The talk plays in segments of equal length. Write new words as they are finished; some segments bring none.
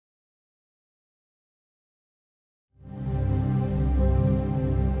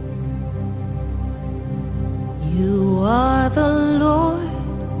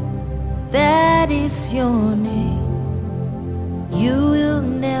your name. You will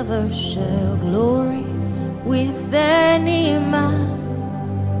never share glory with any man.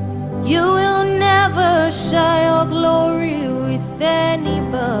 You will never share your glory with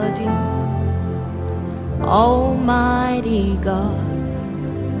anybody. Almighty God,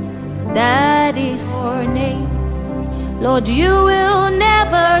 that is your name. Lord, you will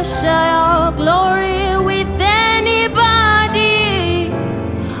never share your glory with anybody.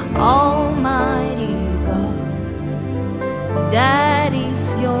 Almighty God, that is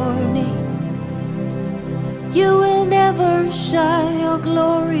your name. You will never share your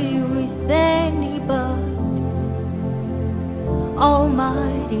glory with anybody.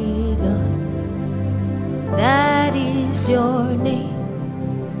 Almighty God, that is your name.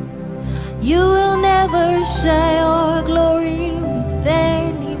 You will never share your glory with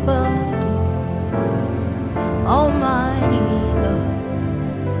anybody. Almighty God,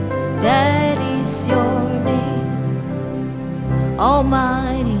 that is your name.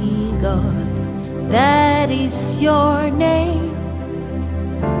 Almighty God, that is your name.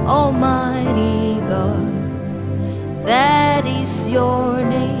 Almighty God, that is your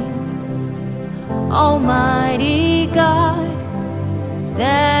name. Almighty God,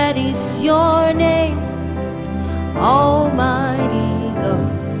 that is your name. Almighty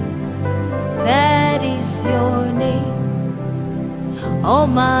God, that is your name.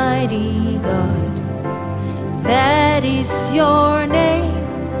 Almighty God, that is your name.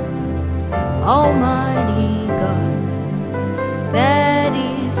 Almighty God, that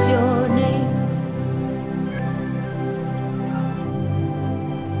is your name.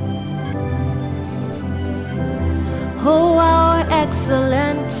 Oh, how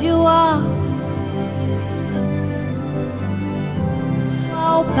excellent you are.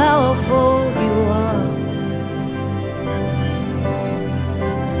 How powerful you are.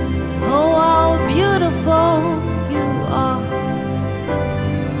 Oh, how beautiful you are.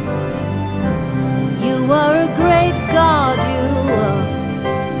 You are a great God, you are.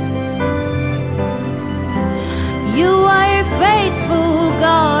 You are a faithful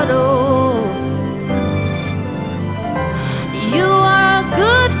God, oh. You are a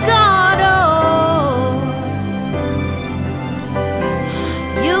good God, oh.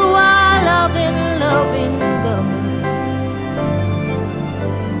 You are loving, loving God.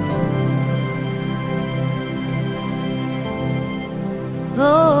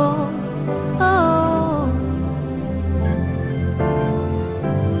 Oh, oh.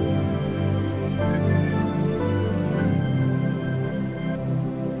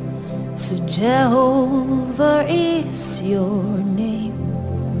 So Jehovah is your name.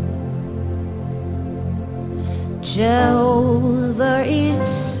 Jehovah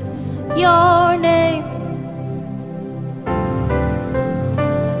is your name.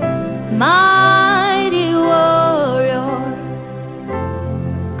 Mighty warrior,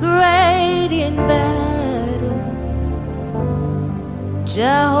 great in battle.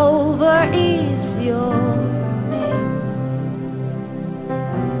 Jehovah is your name.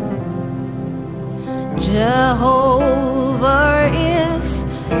 Jehovah is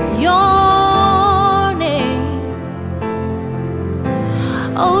your name.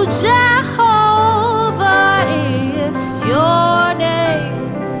 Oh, Jehovah is your name.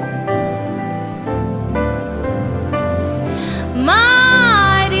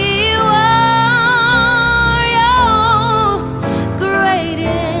 Mighty warrior, great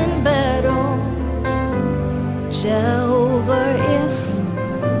in battle. Jehovah is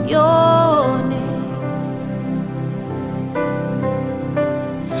your name.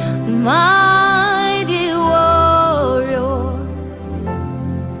 Mighty warrior,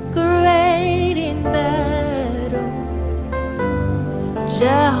 great in battle.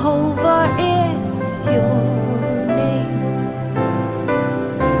 Jehovah is your name.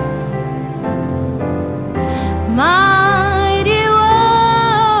 Mighty warrior,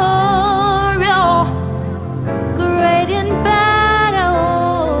 great in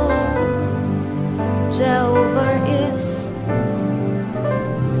battle. Jehovah is.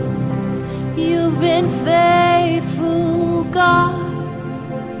 You've been faithful, God.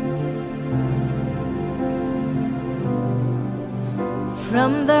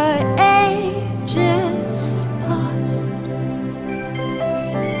 From the ages past.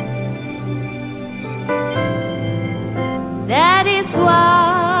 That is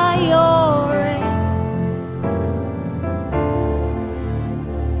why your reign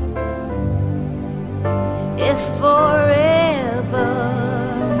is forevermore.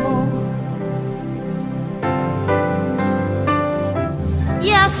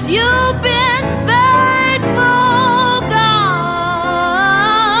 Yes, you've been faithful, God.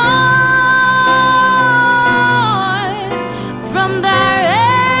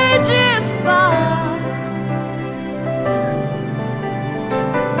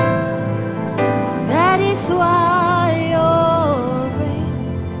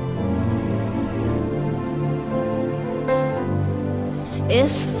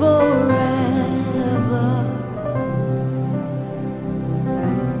 is forever.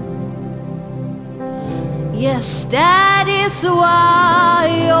 Yes, that is why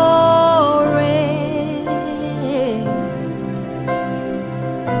your reign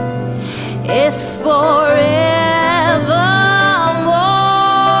is forevermore.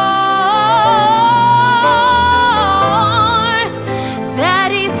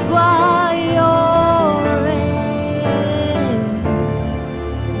 That is why your reign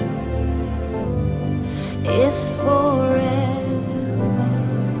is forever.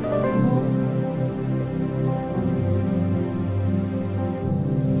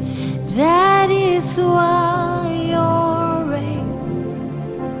 That is why your reign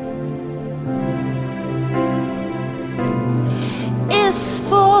is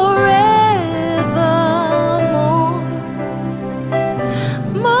forevermore.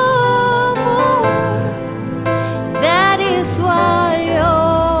 More. That is why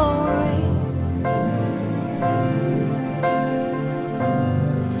your reign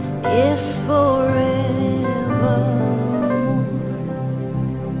is forever.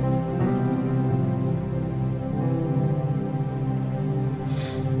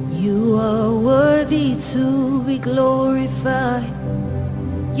 You are worthy to be glorified.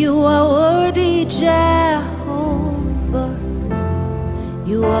 You are worthy, Jehovah.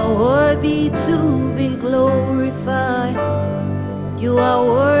 You are worthy to be glorified. You are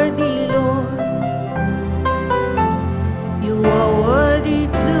worthy, Lord. You are worthy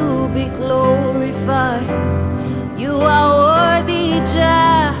to be glorified. You are worthy,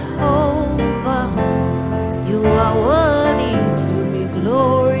 Jehovah. You are worthy to be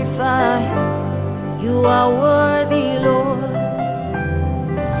glorified. You are worthy, Lord.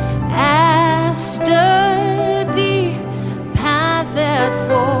 As sturdy panted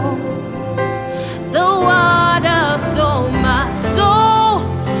for the waters, so my soul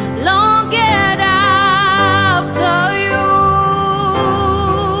longeth after you.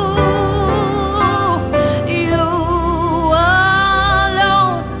 You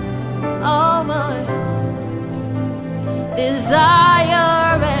alone are my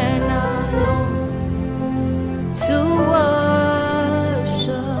desire, and I long to worship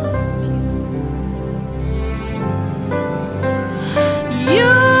you.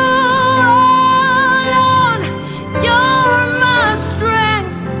 You alone, you're my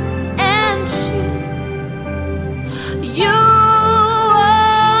strength and shield. You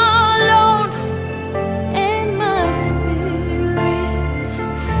alone, and my spirit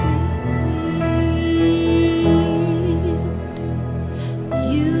sings.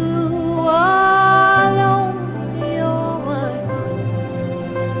 You alone, you're my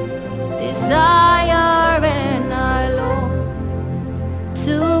desire, and I long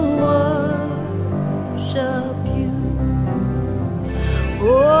to worship you.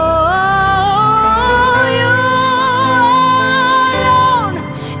 Oh, you alone,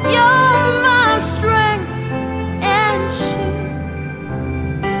 you're my strength and shield.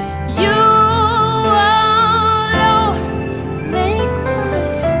 You alone make my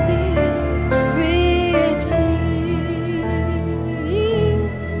spirit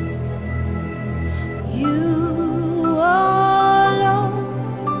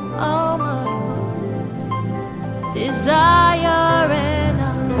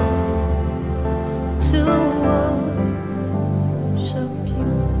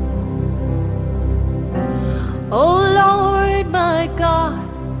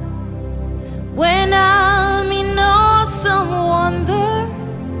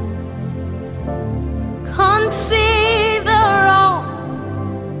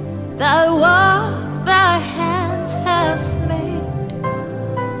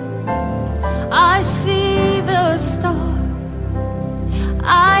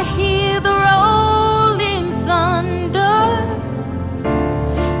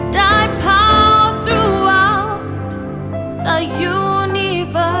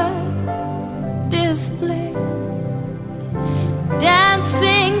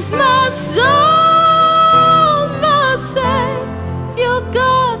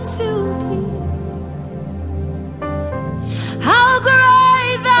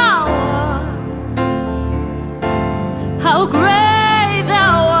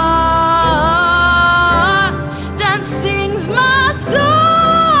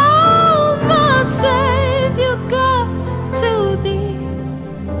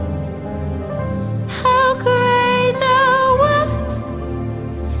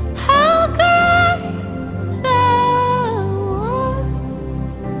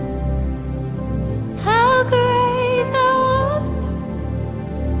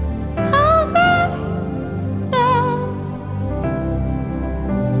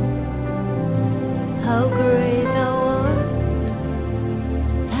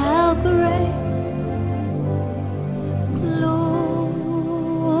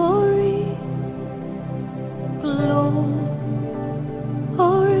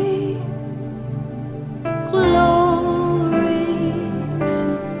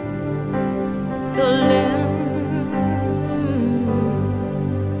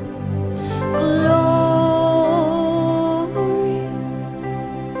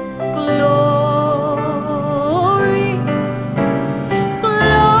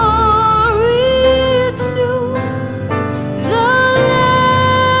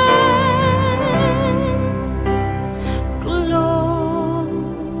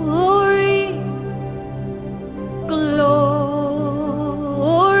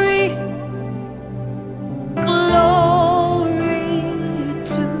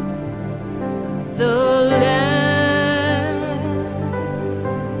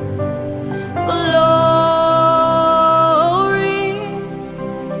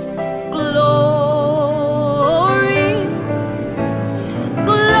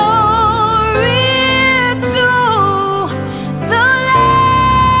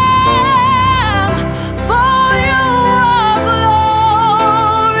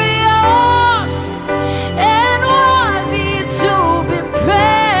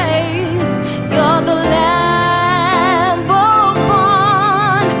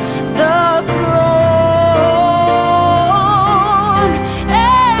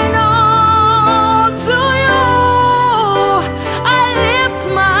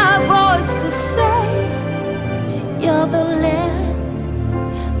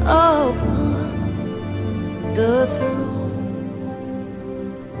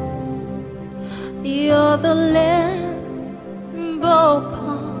You're the Lamb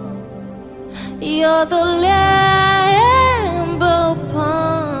upon. You're the Lamb